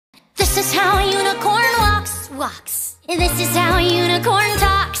is how a unicorn walks. This is how a unicorn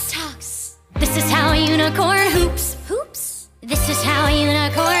talks. This is how a unicorn hoops. This is how a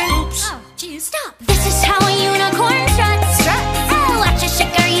unicorn Oh, geez, stop. This is how a unicorn struts. Oh, watch us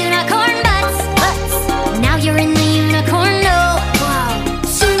shake our unicorn butts. Now you're in the unicorn know. Wow.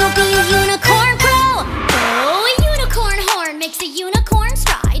 Soon you'll be a unicorn pro. Oh, a unicorn horn makes a unicorn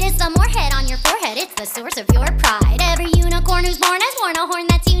stride. It's the more head on your forehead, it's the source of your pride. Every unicorn who's born has worn a horn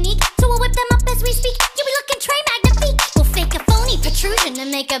that's unique. So we'll whip them up as we speak. You'll be looking très magnifique. We'll fake a phony protrusion to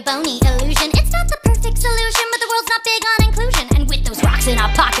make a bony illusion. It's not the perfect solution, but the world's not big on inclusion. And with those rocks in our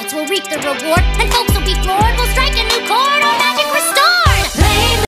pockets, we'll reap the reward. And folks